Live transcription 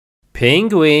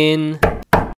Penguin.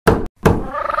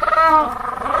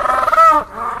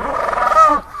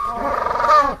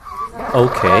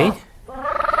 Okay.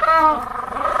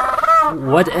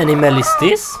 What animal is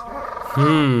this?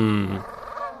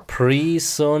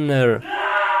 Prisoner.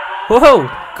 Whoa,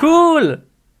 cool.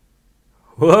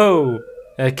 Whoa.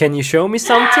 Can you show me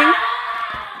something?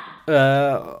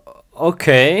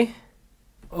 Okay.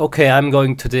 Okay, I'm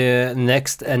going to the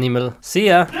next animal. See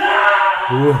ya.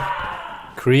 Ooh,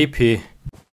 creepy.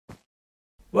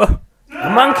 Whoa, a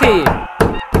monkey.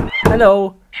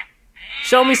 Hello.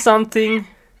 Show me something.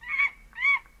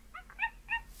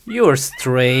 You're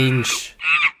strange.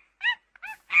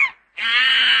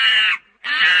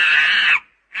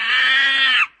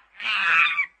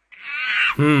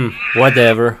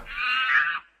 Whatever.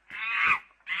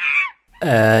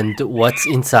 And what's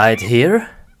inside here?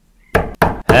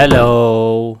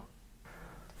 Hello.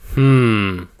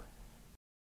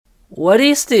 What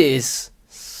is this?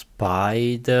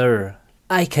 Spider.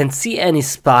 I can't see any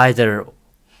spider.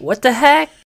 What the heck?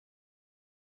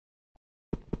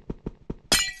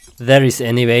 There is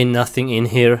anyway nothing in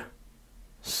here.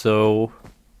 So,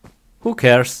 who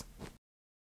cares?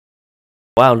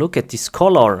 Wow, look at this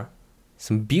color.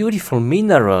 Some beautiful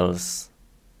minerals.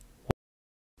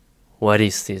 What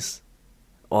is this?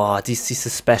 Oh, this is a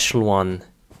special one.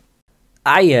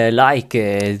 I like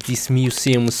this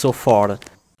museum so far.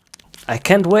 I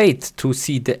can't wait to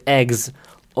see the eggs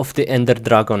of the Ender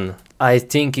Dragon. I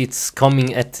think it's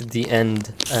coming at the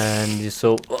end. And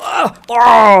so...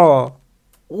 Whoa!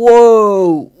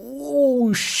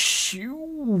 Oh,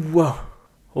 shoo!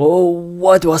 Oh,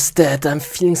 what was that? I'm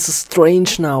feeling so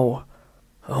strange now.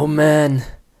 Oh man,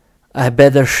 I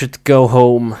better should go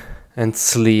home and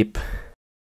sleep.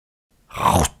 Oh,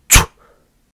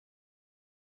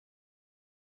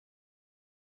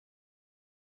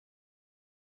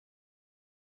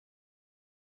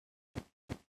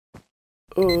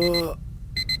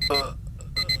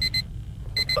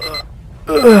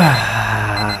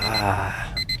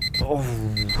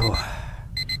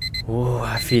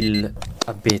 I feel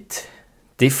a bit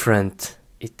different.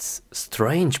 It's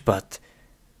strange, but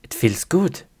it feels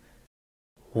good.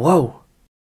 Whoa!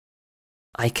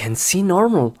 I can see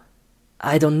normal.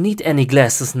 I don't need any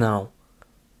glasses now.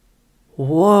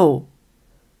 Whoa!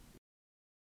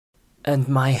 And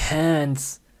my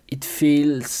hands, it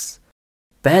feels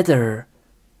better.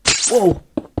 Whoa!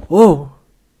 Whoa!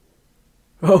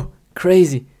 Oh,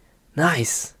 crazy.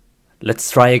 Nice.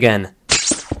 Let's try again.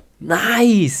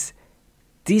 Nice!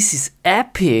 This is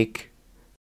epic.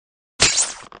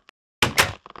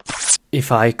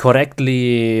 If I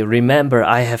correctly remember,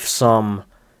 I have some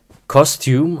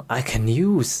costume I can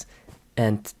use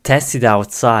and test it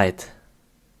outside.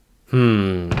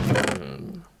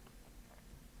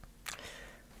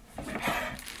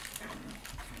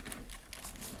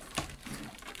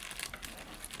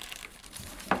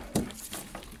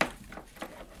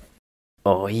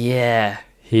 Oh yeah,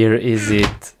 here is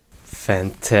it.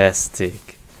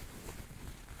 Fantastic.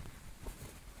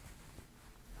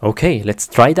 Okay, let's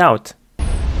try it out.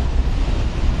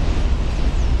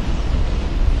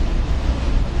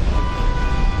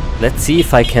 Let's see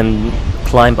if I can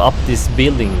climb up this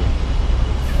building.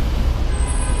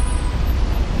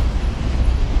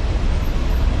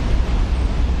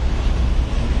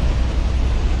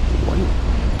 One,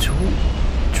 two,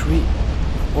 three,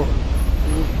 four.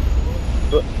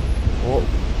 Whoa,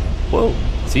 whoa,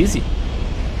 it's easy.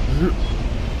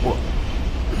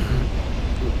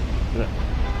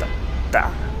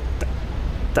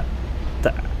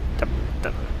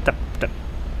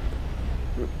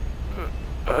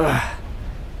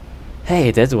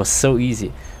 Hey, that was so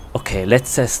easy. Okay,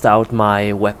 let's test out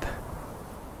my web.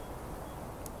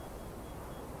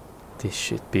 This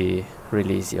should be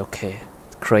really easy. Okay,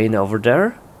 crane over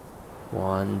there.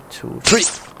 1, 2, 3.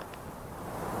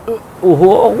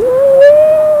 Whoa,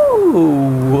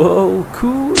 whoa,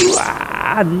 cool.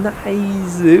 Ah,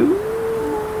 nice.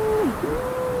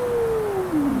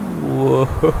 Whoa.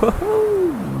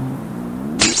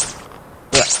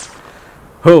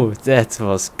 Oh, that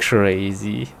was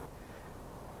crazy.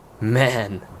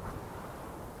 Man,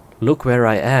 look where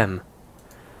I am.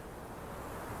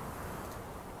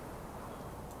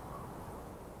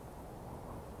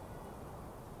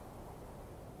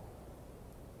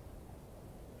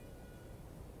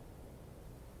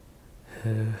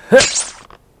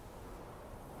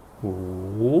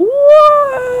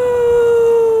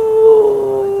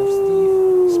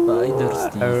 Spider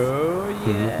Steve. Oh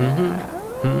yeah.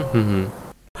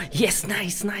 Yes,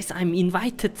 nice, nice. I'm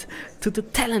invited to the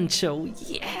talent show.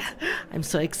 Yeah, I'm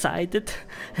so excited.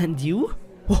 And you?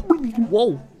 Whoa,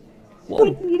 whoa,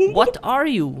 Whoa, what are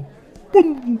you?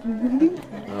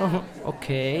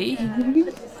 Okay.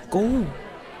 Go.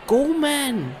 Go,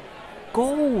 man.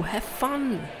 Go, have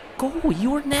fun. Go,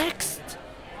 you're next.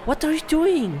 What are you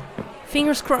doing?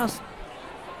 Fingers crossed.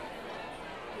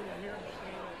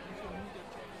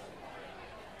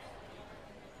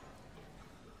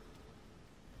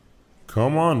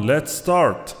 Come on, let's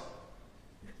start.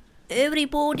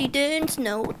 Everybody dance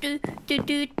now. Do, do,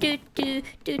 do, do, do,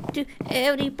 do, do.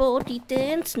 Everybody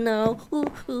dance now.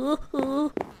 Ooh, ooh,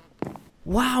 ooh.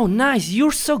 Wow, nice,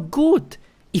 you're so good.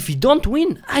 If you don't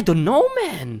win, I don't know,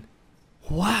 man.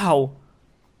 Wow.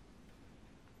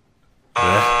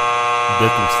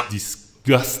 That was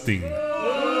disgusting.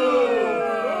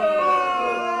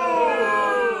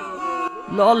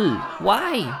 Lol,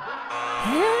 why?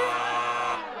 Huh?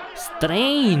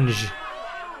 Strange.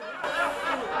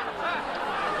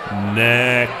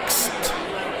 Next.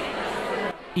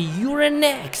 You're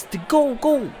next. Go,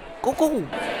 go, go, go.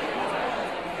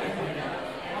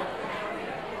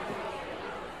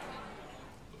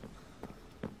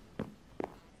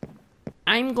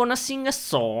 I'm gonna sing a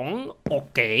song,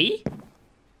 okay?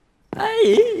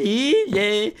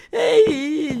 Why?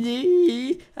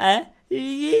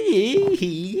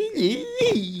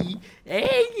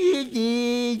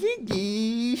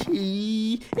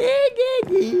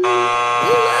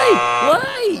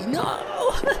 No!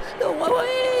 No,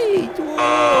 wait! Whoa, no.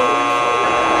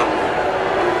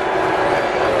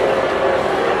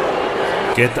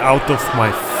 Get out of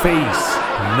my face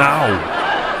now.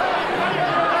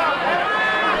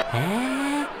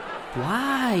 Huh?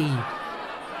 Why?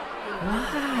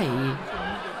 Why?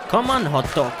 Come on,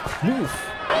 hot dog, move!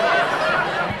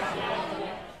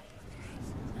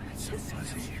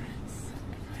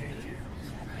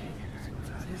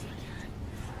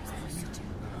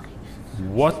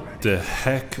 What the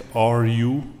heck are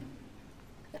you?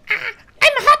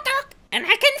 I'm a hot dog and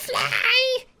I can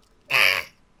fly.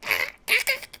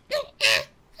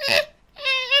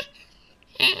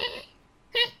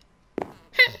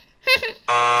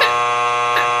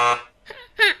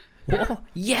 Oh,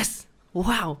 yes!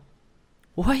 Wow!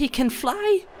 Why he can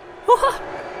fly?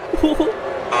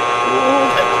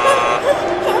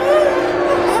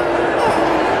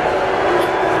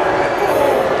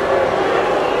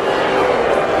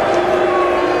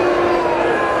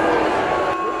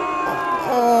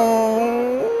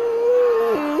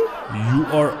 You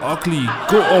are ugly.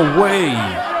 Go away.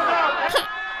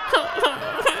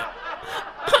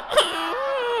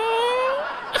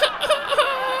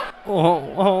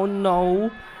 Oh no!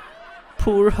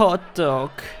 Poor hot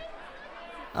dog.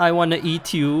 I wanna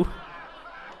eat you.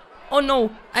 Oh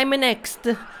no! I'm next.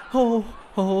 Oh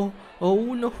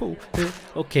no.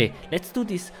 Okay, let's do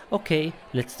this. Okay,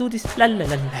 let's do this. La la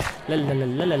la la la la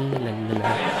la la la la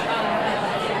la.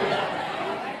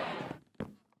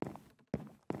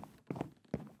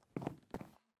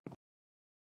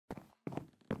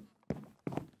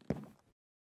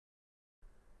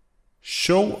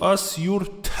 Show us your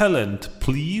talent,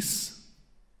 please.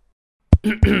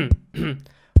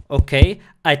 Okay,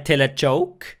 I tell a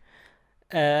joke.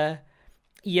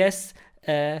 Yes,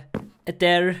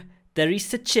 there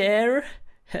is a chair.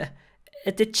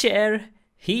 The chair,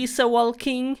 he's a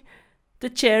walking. The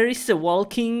chair is a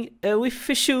walking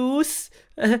with shoes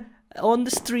on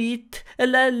the street.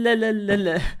 La la la la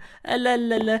la. La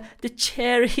la la. The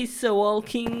chair is a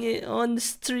walking on the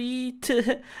street.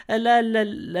 La la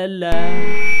la la.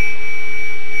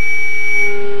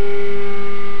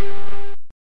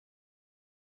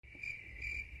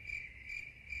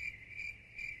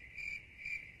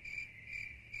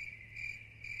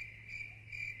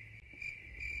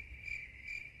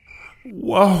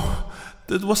 Wow,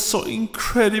 that was so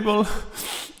incredible.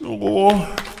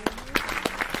 Oh.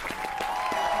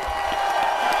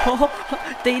 Oh,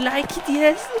 they like it,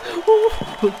 yes.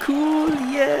 Oh, cool,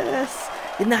 yes.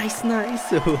 Nice,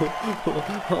 nice.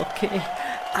 Okay,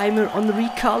 I'm on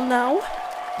recall now.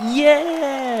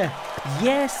 Yeah,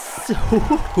 yes.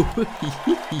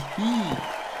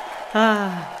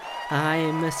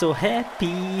 I'm so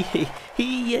happy.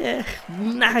 Yeah,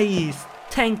 nice.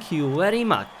 Thank you very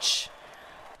much.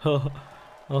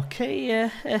 Okay,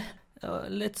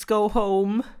 let's go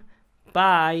home.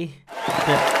 Bye.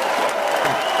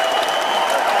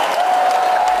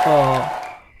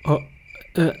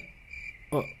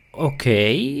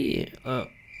 Okay.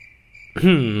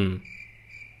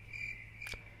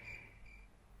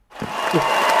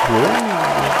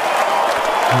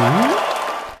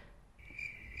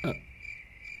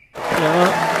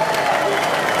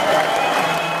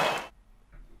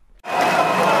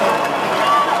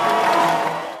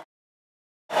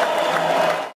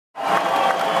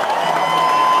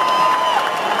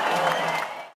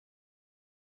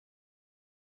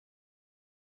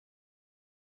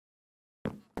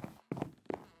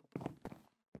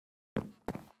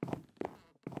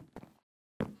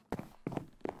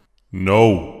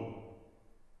 No.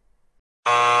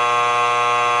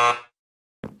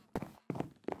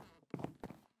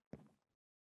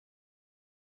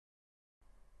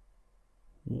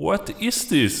 What is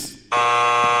this?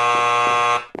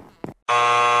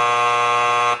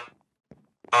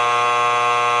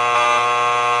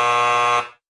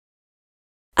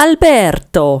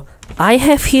 Alberto, I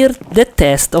have here the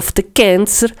test of the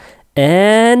cancer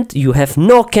and you have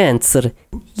no cancer.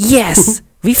 Yes,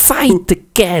 we fight the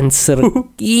cancer.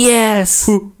 Yes,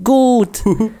 good.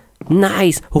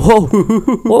 Nice. Whoa,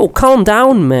 whoa, calm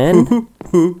down, man.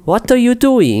 What are you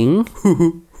doing?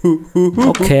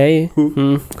 Okay,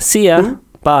 see ya.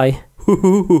 Bye.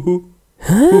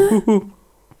 Huh?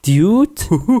 Dude?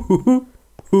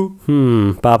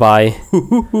 Bye-bye.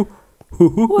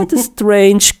 What a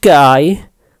strange guy.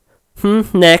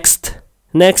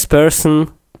 Next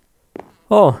person.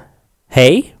 Oh,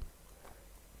 hey.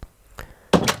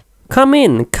 Come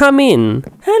in.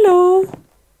 Hello.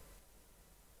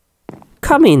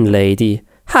 Come in, lady.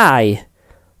 Hi.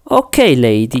 Okay,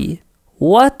 lady.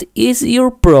 What is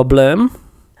your problem?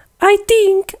 I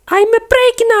think I'm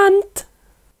pregnant.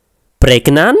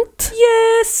 Pregnant?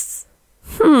 Yes.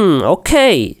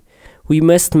 Okay. We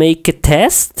must make a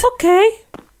test. Okay.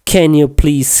 Can you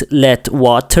please let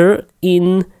water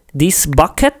in this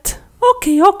bucket?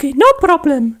 Okay, no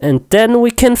problem. And then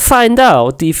we can find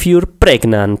out if you're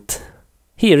pregnant.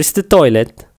 Here is the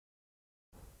toilet.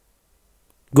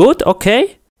 Good,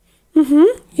 okay?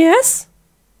 Yes.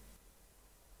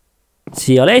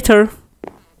 See you later.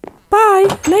 Bye,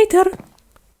 later.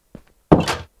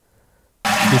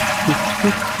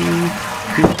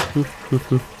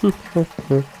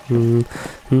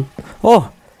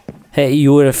 Oh, hey,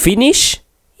 you finished?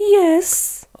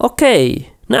 Yes.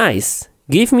 Okay, nice.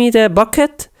 Give me the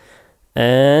bucket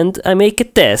and I make a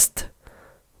test.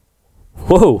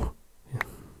 Whoa.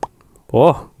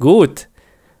 Oh, good.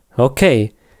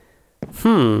 Okay.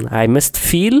 I must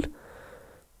feel.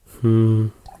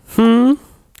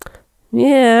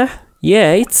 Yeah,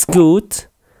 it's good.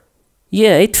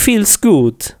 Yeah, it feels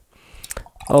good.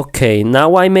 Okay,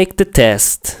 now I make the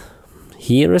test.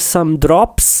 Here are some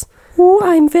drops. Oh,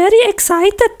 I'm very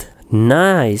excited.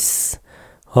 Nice.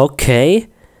 Okay,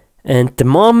 and the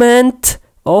moment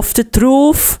of the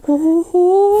truth.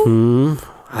 Oh,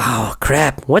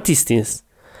 crap, what is this?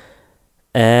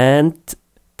 And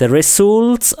the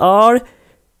results are...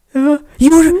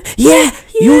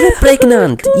 You're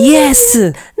pregnant. Yes.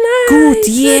 Nice. Good,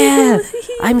 yeah.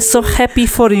 I'm so happy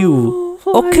for you.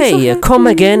 Okay, come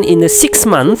again in 6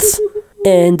 months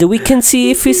and we can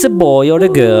see if it's a boy or a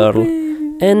girl.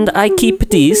 And I keep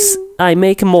this. I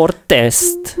make more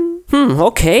tests.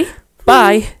 Okay.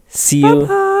 Bye. See you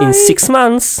in 6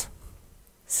 months.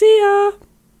 See ya.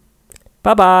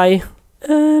 Bye-bye.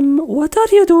 What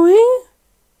are you doing?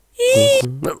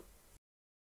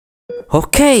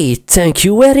 Okay, thank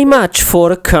you very much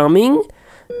for coming.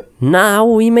 Now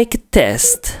we make a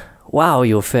test. Wow,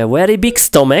 you have a very big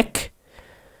stomach.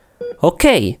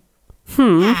 Okay.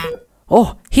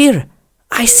 Oh, here.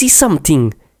 I see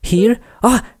something. Here.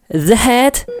 Ah, the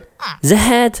head. The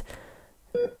head.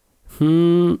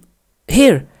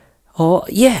 Here. Oh,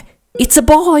 yeah. It's a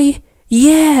boy.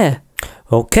 Yeah.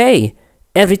 Okay.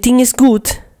 Everything is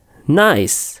good.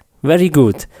 Nice. Very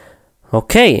good.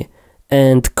 Okay.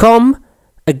 And come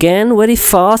again very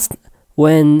fast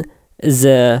when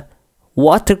the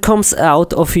water comes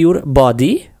out of your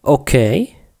body.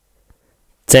 Okay.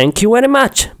 Thank you very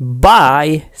much.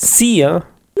 Bye. See ya.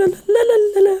 La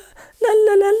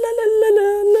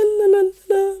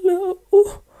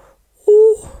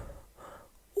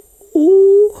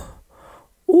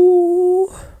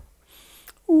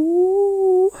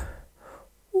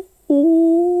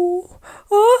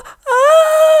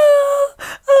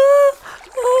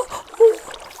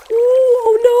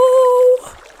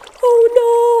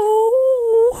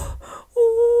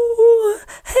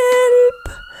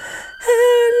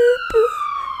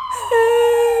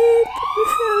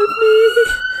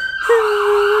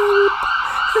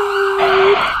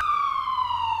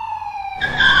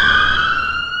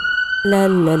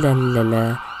la la la la la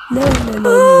la.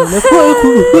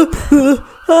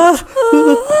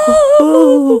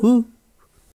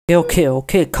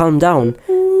 Okay, calm down.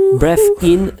 Breath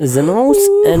in the nose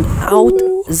and out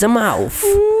the mouth.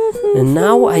 And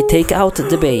now I take out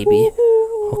the baby.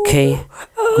 Okay,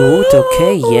 good,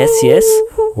 okay, yes.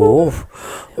 Oh,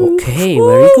 okay,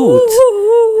 very good.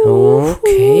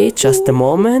 Okay, just a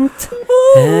moment.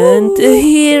 And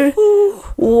here.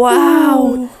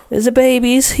 Wow, the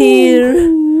baby is here.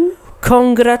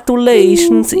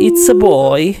 Congratulations, it's a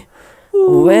boy.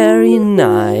 Very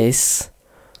nice.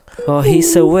 Oh,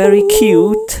 he's so very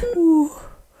cute.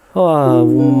 Oh,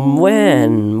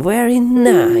 man, very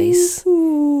nice.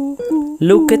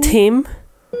 Look at him.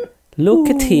 Look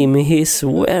at him. He's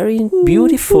very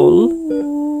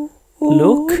beautiful.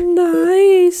 Look.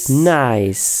 Nice.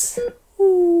 Nice.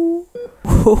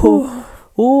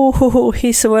 Oh,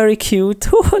 he's very cute.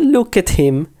 Oh, look at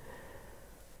him.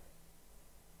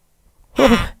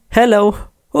 Oh, hello.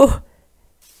 Oh,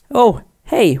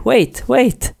 hey, wait.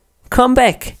 Come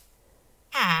back.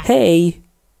 Hey,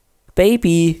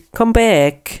 baby, come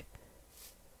back.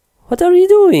 What are you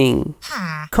doing?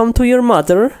 Come to your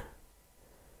mother.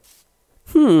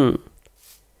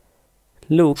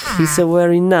 Look, he's so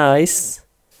very nice.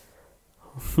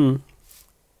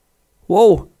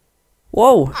 Whoa.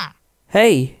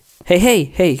 Hey,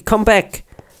 come back.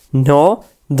 No,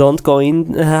 don't go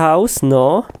in the house,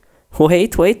 no.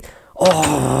 Wait.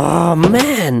 Oh,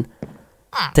 man.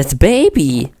 That's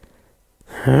baby.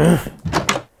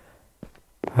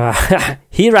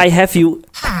 Here I have you.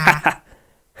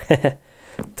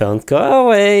 Don't go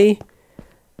away.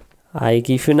 I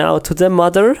give you now to the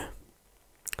mother.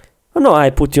 Oh no, I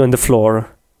put you on the floor.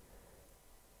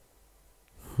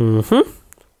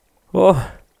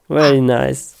 Oh, very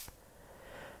nice.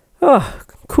 Oh,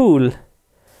 cool.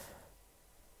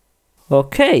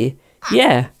 Okay,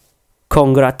 yeah.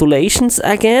 Congratulations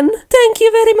again. Thank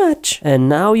you very much. And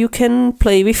now you can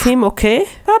play with him, okay?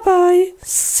 Bye-bye.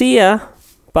 See ya.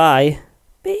 Bye.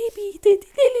 Baby.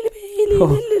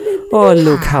 Oh,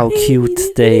 look how cute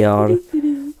they are.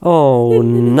 Oh,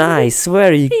 nice.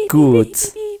 Very good.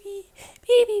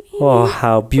 Oh,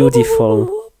 how beautiful.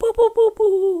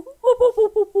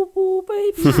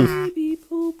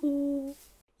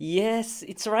 Yes,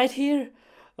 it's right here.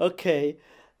 Okay.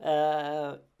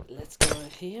 Let's go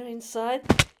here inside.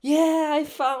 Yeah, I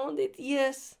found it.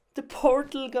 Yes, the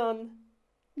portal gun.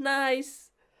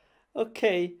 Nice.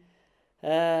 Okay.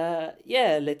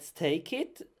 Yeah, let's take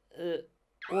it.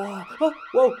 Whoa.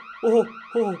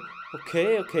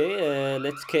 Okay.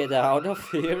 Let's get out of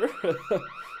here.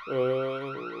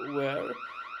 Where?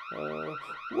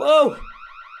 Whoa!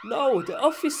 No, the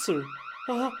officer.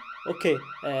 Okay.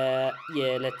 Yeah,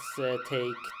 let's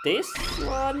take this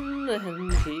one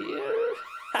and here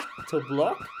to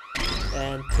block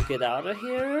and to get out of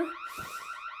here.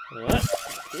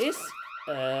 This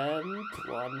and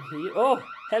one here. Oh,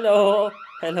 hello,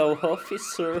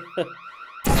 officer.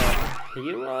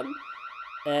 Here one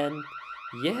and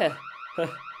yeah.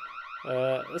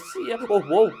 Let's see. Oh,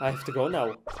 whoa! I have to go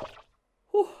now.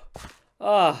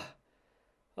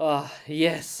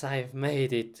 Yes, I've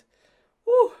made it.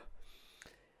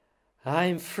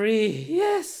 I'm free.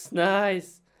 Yes,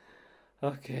 nice.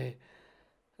 Okay.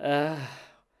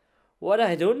 What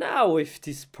I do now with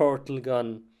this portal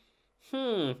gun?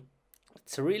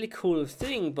 It's a really cool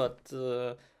thing, but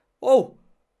the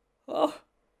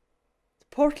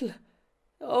portal.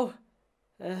 The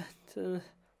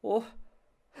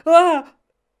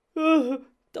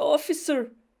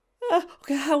officer.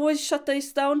 Okay, how I shut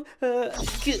this down?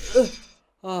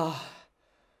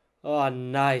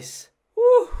 Nice.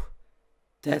 Woo.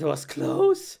 That was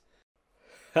close.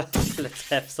 Let's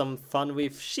have some fun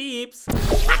with sheeps.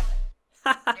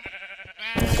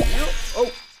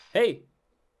 Oh, hey.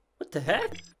 What the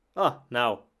heck? Oh,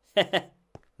 now.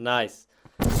 Nice.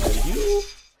 And you.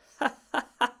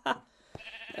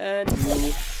 And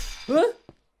you. Huh?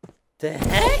 The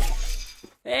heck?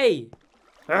 Hey.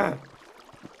 Now.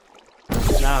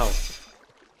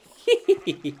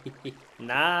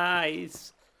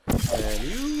 Nice. And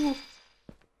you.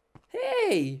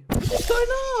 Hey, what's going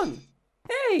on?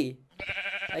 Hey,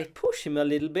 I push him a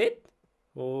little bit.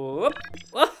 Whoop.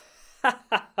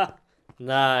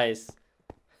 Nice.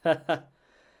 Oh,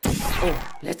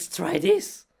 let's try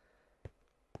this.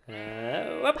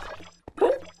 Whoa.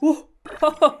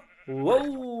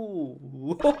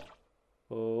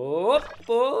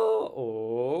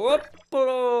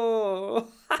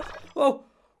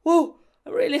 Whoa,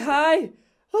 I'm really high.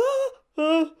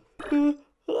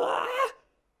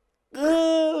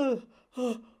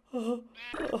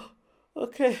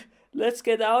 Okay, let's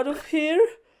get out of here.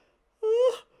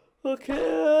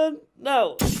 Okay,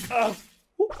 now.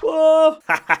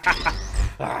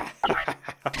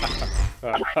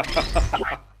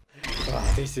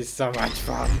 This is so much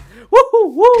fun.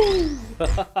 Woo!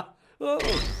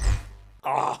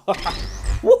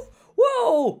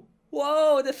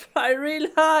 Whoa, they fly real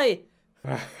high.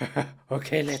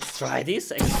 Okay, let's try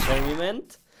this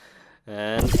experiment.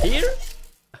 And here.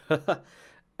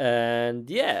 And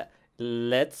yeah,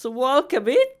 let's walk a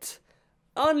bit.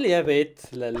 Only a bit.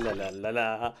 La la la la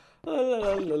la. La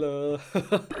la la la.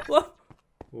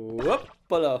 Whoop.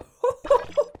 Hoppala.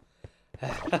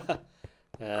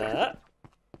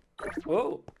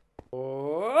 Whoa.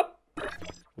 Whoop.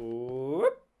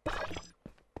 Whoop.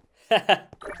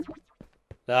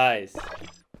 Nice.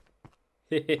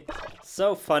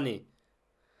 So funny.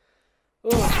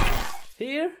 Oh,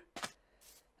 here.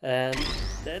 And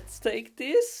let's take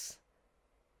this.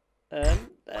 And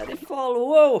let it fall.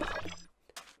 Whoa.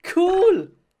 Cool.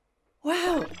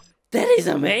 Wow. That is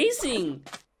amazing.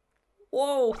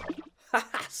 Whoa.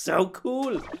 So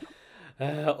cool.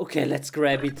 Okay, let's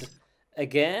grab it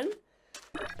again.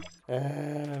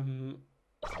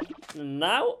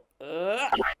 Now.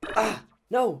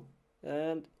 No.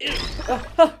 And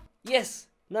yes,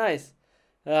 nice.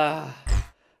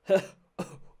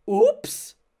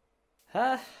 Oops.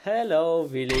 Hello,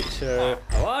 villager.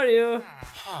 How are you?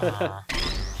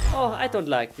 Oh, I don't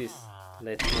like this.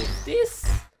 Let's move this.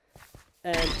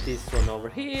 And this one over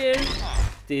here.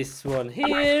 This one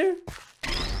here.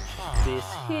 This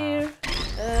here.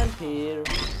 And here.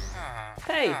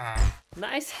 Hey,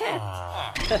 nice hat.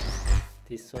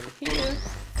 This one here.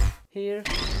 Here.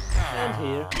 And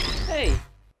here. Hey.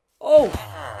 Oh,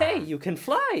 hey, you can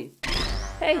fly.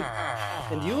 Hey.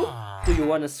 And you? Do you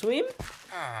want to swim?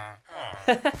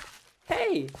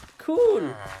 Hey,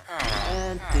 cool.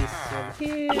 And this one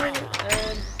here.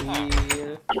 And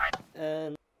here.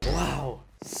 And wow,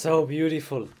 so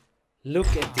beautiful.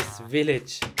 Look at this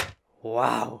village.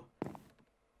 Wow.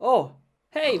 Oh,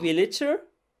 hey, villager.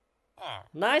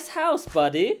 Nice house,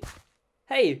 buddy.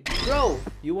 Hey, bro,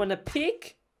 you want a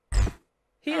pig?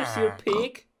 Here's your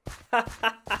pig.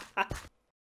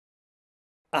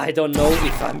 I don't know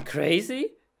if I'm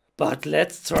crazy, but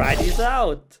let's try this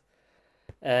out.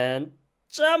 And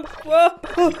jump. Whoa.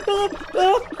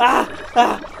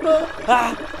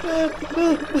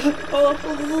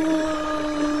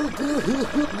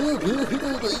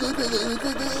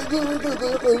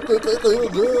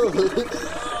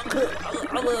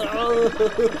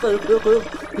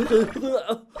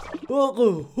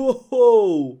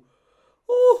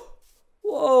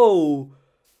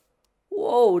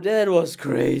 Whoa, that was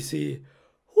crazy.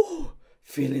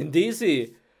 Feeling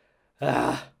dizzy.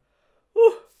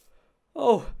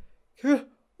 Oh,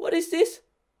 what is this?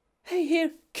 Hey,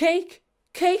 here, cake.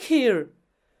 Cake here.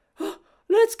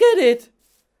 Let's get it.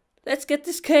 Let's get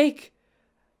this cake.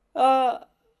 How?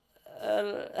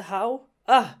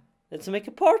 Let's make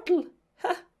a portal.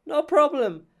 No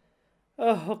problem.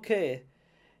 Okay.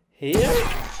 Here.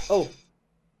 Oh,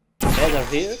 another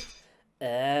here.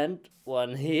 And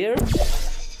one here.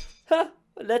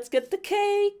 Let's get the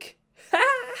cake.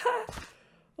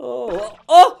 Oh.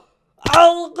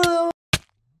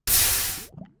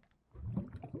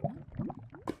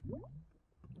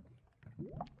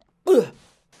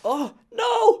 Oh,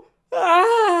 no!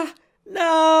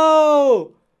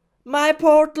 No! My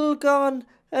portal gone.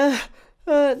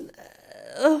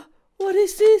 What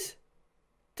is this?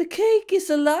 The cake is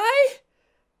a lie?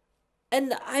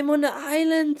 And I'm on an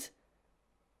island.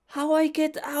 How I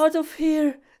get out of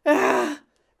here? No!